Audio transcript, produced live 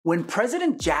When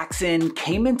President Jackson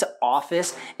came into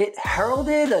office, it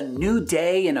heralded a new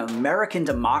day in American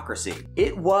democracy.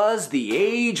 It was the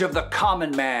age of the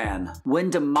common man, when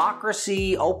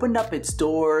democracy opened up its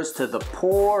doors to the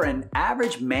poor and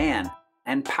average man,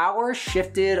 and power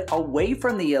shifted away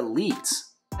from the elites.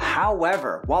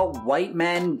 However, while white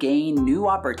men gained new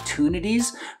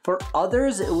opportunities, for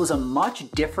others it was a much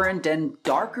different and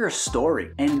darker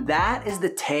story. And that is the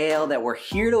tale that we're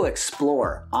here to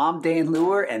explore. I'm Dan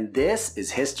Luer, and this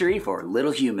is History for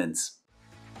Little Humans.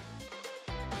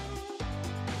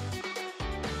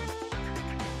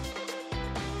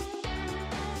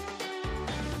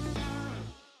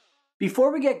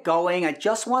 Before we get going, I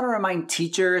just want to remind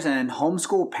teachers and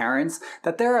homeschool parents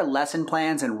that there are lesson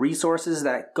plans and resources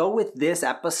that go with this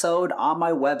episode on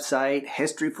my website,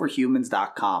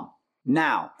 historyforhumans.com.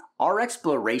 Now, our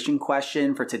exploration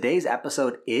question for today's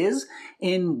episode is,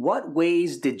 in what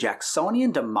ways did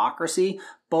Jacksonian democracy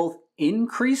both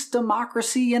increase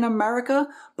democracy in America,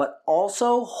 but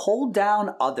also hold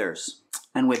down others?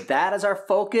 And with that as our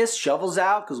focus, shovels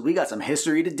out because we got some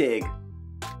history to dig.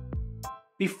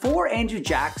 Before Andrew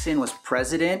Jackson was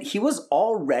president, he was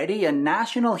already a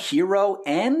national hero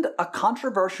and a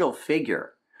controversial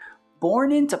figure.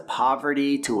 Born into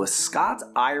poverty to a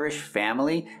Scots-Irish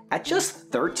family, at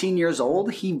just 13 years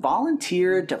old, he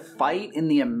volunteered to fight in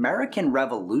the American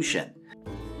Revolution.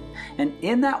 And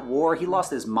in that war, he lost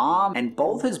his mom and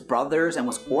both his brothers and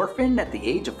was orphaned at the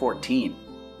age of 14.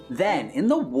 Then, in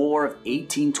the War of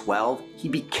 1812, he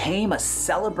became a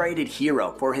celebrated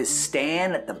hero for his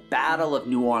stand at the Battle of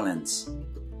New Orleans.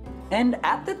 And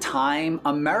at the time,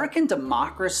 American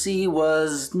democracy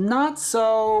was not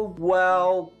so,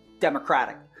 well,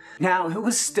 democratic. Now, it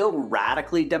was still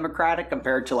radically democratic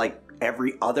compared to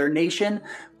every other nation,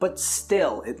 but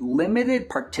still, it limited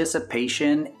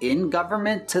participation in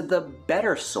government to the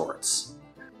better sorts.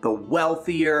 The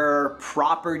wealthier,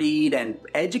 propertied, and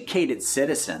educated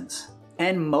citizens.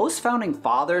 And most founding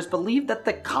fathers believed that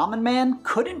the common man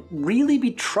couldn't really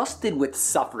be trusted with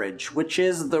suffrage, which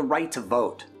is the right to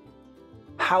vote.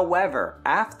 However,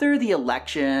 after the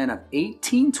election of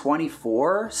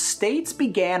 1824, states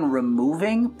began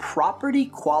removing property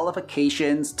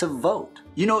qualifications to vote.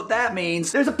 You know what that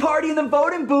means? There's a party in the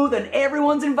voting booth and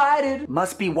everyone's invited.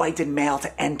 Must be white and male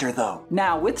to enter though.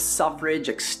 Now, with suffrage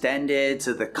extended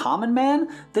to the common man,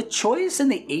 the choice in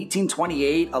the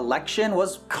 1828 election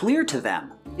was clear to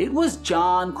them. It was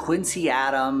John Quincy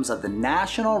Adams of the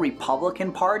National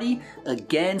Republican Party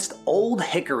against Old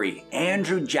Hickory,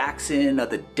 Andrew Jackson of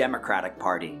the Democratic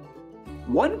Party.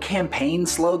 One campaign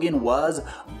slogan was,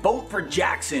 "Vote for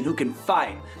Jackson who can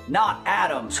fight, not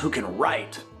Adams who can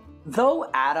write." Though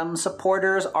Adams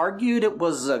supporters argued it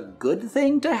was a good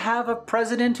thing to have a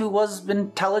president who was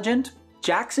intelligent,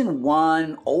 Jackson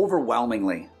won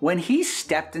overwhelmingly. When he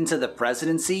stepped into the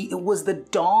presidency, it was the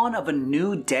dawn of a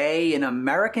new day in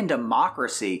American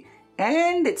democracy,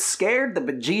 and it scared the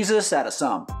bejesus out of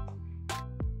some.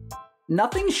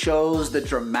 Nothing shows the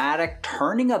dramatic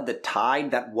turning of the tide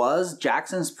that was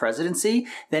Jackson's presidency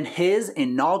than his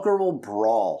inaugural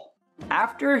brawl.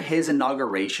 After his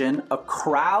inauguration, a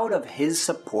crowd of his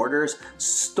supporters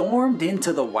stormed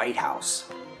into the White House.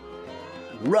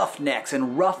 Roughnecks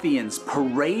and ruffians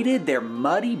paraded their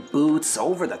muddy boots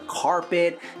over the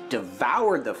carpet,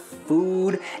 devoured the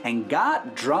food, and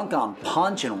got drunk on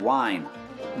punch and wine.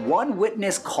 One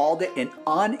witness called it an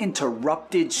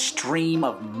uninterrupted stream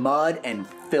of mud and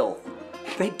filth.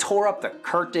 They tore up the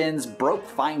curtains, broke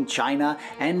fine china,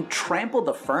 and trampled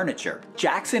the furniture.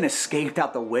 Jackson escaped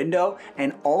out the window,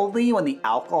 and only when the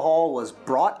alcohol was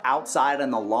brought outside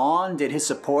on the lawn did his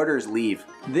supporters leave.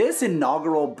 This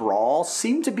inaugural brawl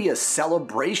seemed to be a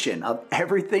celebration of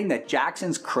everything that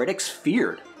Jackson's critics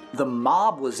feared. The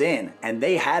mob was in, and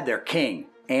they had their king,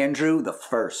 Andrew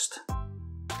I.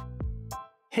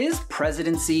 His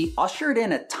presidency ushered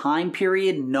in a time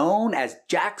period known as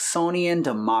Jacksonian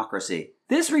Democracy.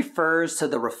 This refers to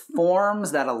the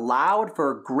reforms that allowed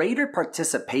for greater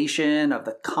participation of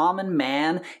the common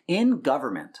man in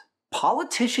government.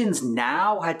 Politicians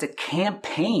now had to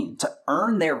campaign to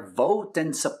earn their vote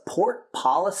and support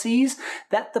policies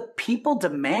that the people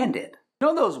demanded. You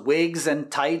know those wigs and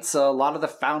tights a lot of the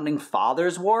founding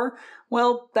fathers wore?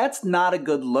 Well, that's not a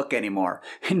good look anymore.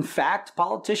 In fact,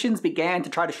 politicians began to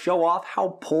try to show off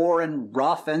how poor and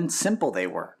rough and simple they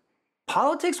were.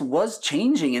 Politics was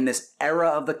changing in this era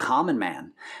of the common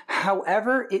man.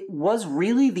 However, it was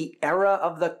really the era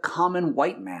of the common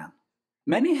white man.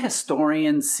 Many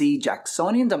historians see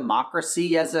Jacksonian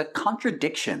democracy as a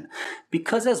contradiction,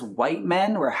 because as white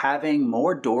men were having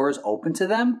more doors open to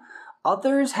them,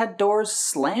 Others had doors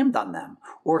slammed on them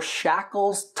or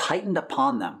shackles tightened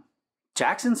upon them.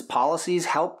 Jackson's policies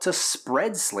helped to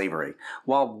spread slavery,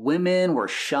 while women were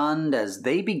shunned as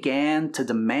they began to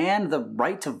demand the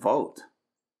right to vote.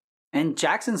 And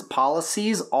Jackson's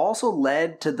policies also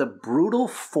led to the brutal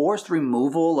forced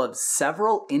removal of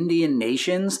several Indian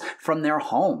nations from their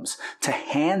homes to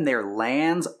hand their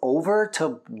lands over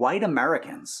to white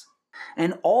Americans.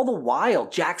 And all the while,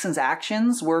 Jackson's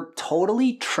actions were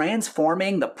totally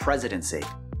transforming the presidency.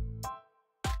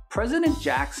 President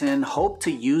Jackson hoped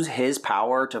to use his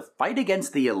power to fight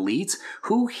against the elites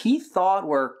who he thought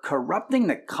were corrupting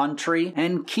the country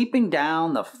and keeping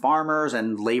down the farmers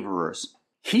and laborers.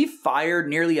 He fired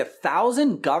nearly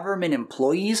 1,000 government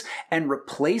employees and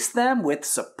replaced them with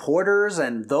supporters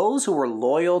and those who were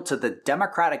loyal to the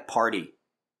Democratic Party.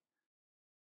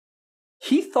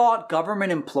 He thought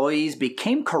government employees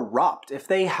became corrupt if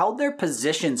they held their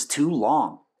positions too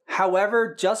long.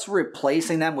 However, just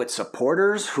replacing them with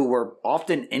supporters who were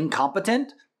often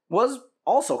incompetent was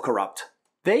also corrupt.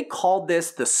 They called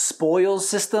this the spoils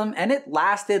system, and it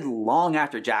lasted long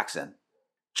after Jackson.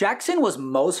 Jackson was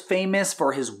most famous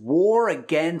for his war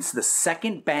against the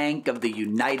Second Bank of the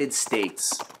United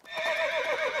States.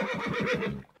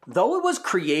 Though it was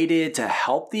created to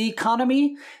help the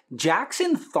economy,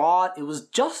 Jackson thought it was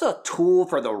just a tool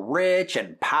for the rich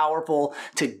and powerful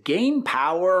to gain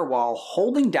power while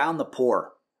holding down the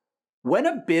poor. When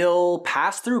a bill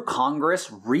passed through Congress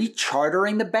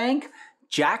rechartering the bank,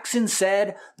 Jackson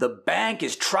said, "The bank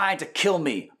is trying to kill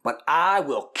me, but I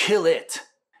will kill it."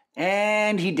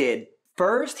 And he did.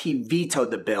 First, he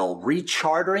vetoed the bill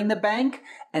rechartering the bank,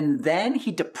 and then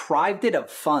he deprived it of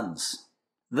funds.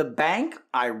 The bank,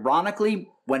 ironically,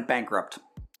 went bankrupt.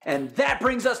 And that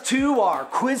brings us to our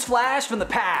quiz flash from the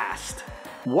past.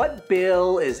 What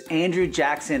bill is Andrew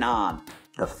Jackson on?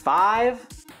 The 5,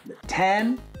 the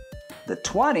 10, the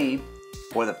 20,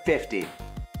 or the 50?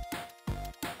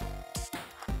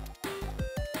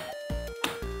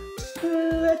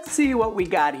 Let's see what we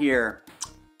got here.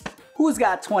 Who's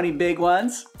got 20 big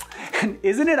ones? And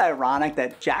isn't it ironic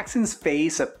that Jackson's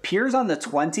face appears on the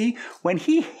 20 when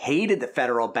he hated the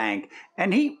federal bank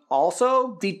and he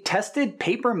also detested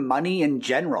paper money in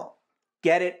general?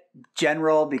 Get it?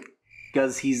 General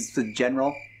because he's the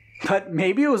general? But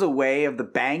maybe it was a way of the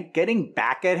bank getting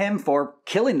back at him for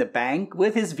killing the bank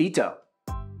with his veto.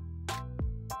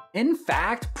 In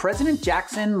fact, President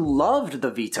Jackson loved the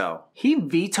veto. He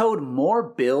vetoed more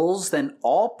bills than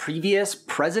all previous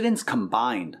presidents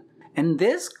combined. And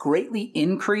this greatly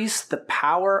increased the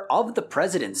power of the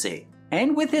presidency.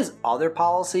 And with his other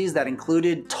policies that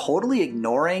included totally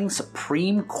ignoring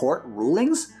Supreme Court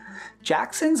rulings,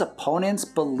 Jackson's opponents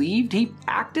believed he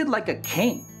acted like a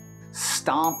king,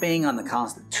 stomping on the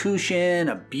Constitution,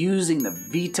 abusing the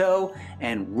veto,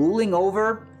 and ruling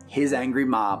over his angry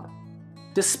mob.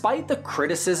 Despite the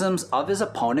criticisms of his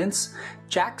opponents,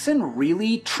 Jackson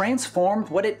really transformed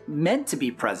what it meant to be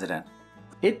president.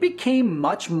 It became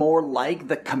much more like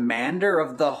the commander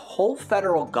of the whole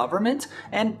federal government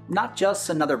and not just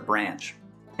another branch.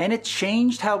 And it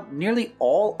changed how nearly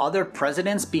all other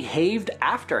presidents behaved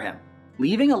after him,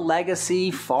 leaving a legacy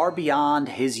far beyond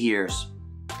his years.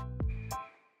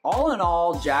 All in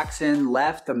all, Jackson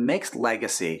left a mixed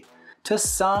legacy. To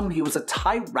some, he was a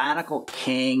tyrannical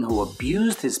king who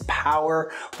abused his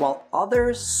power, while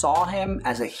others saw him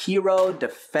as a hero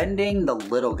defending the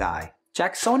little guy.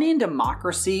 Jacksonian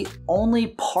democracy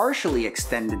only partially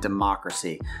extended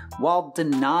democracy, while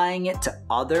denying it to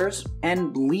others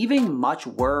and leaving much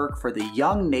work for the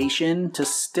young nation to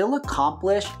still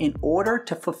accomplish in order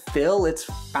to fulfill its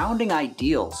founding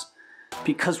ideals.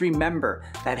 Because remember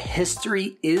that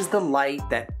history is the light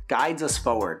that guides us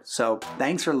forward. So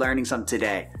thanks for learning some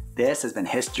today. This has been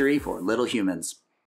History for Little Humans.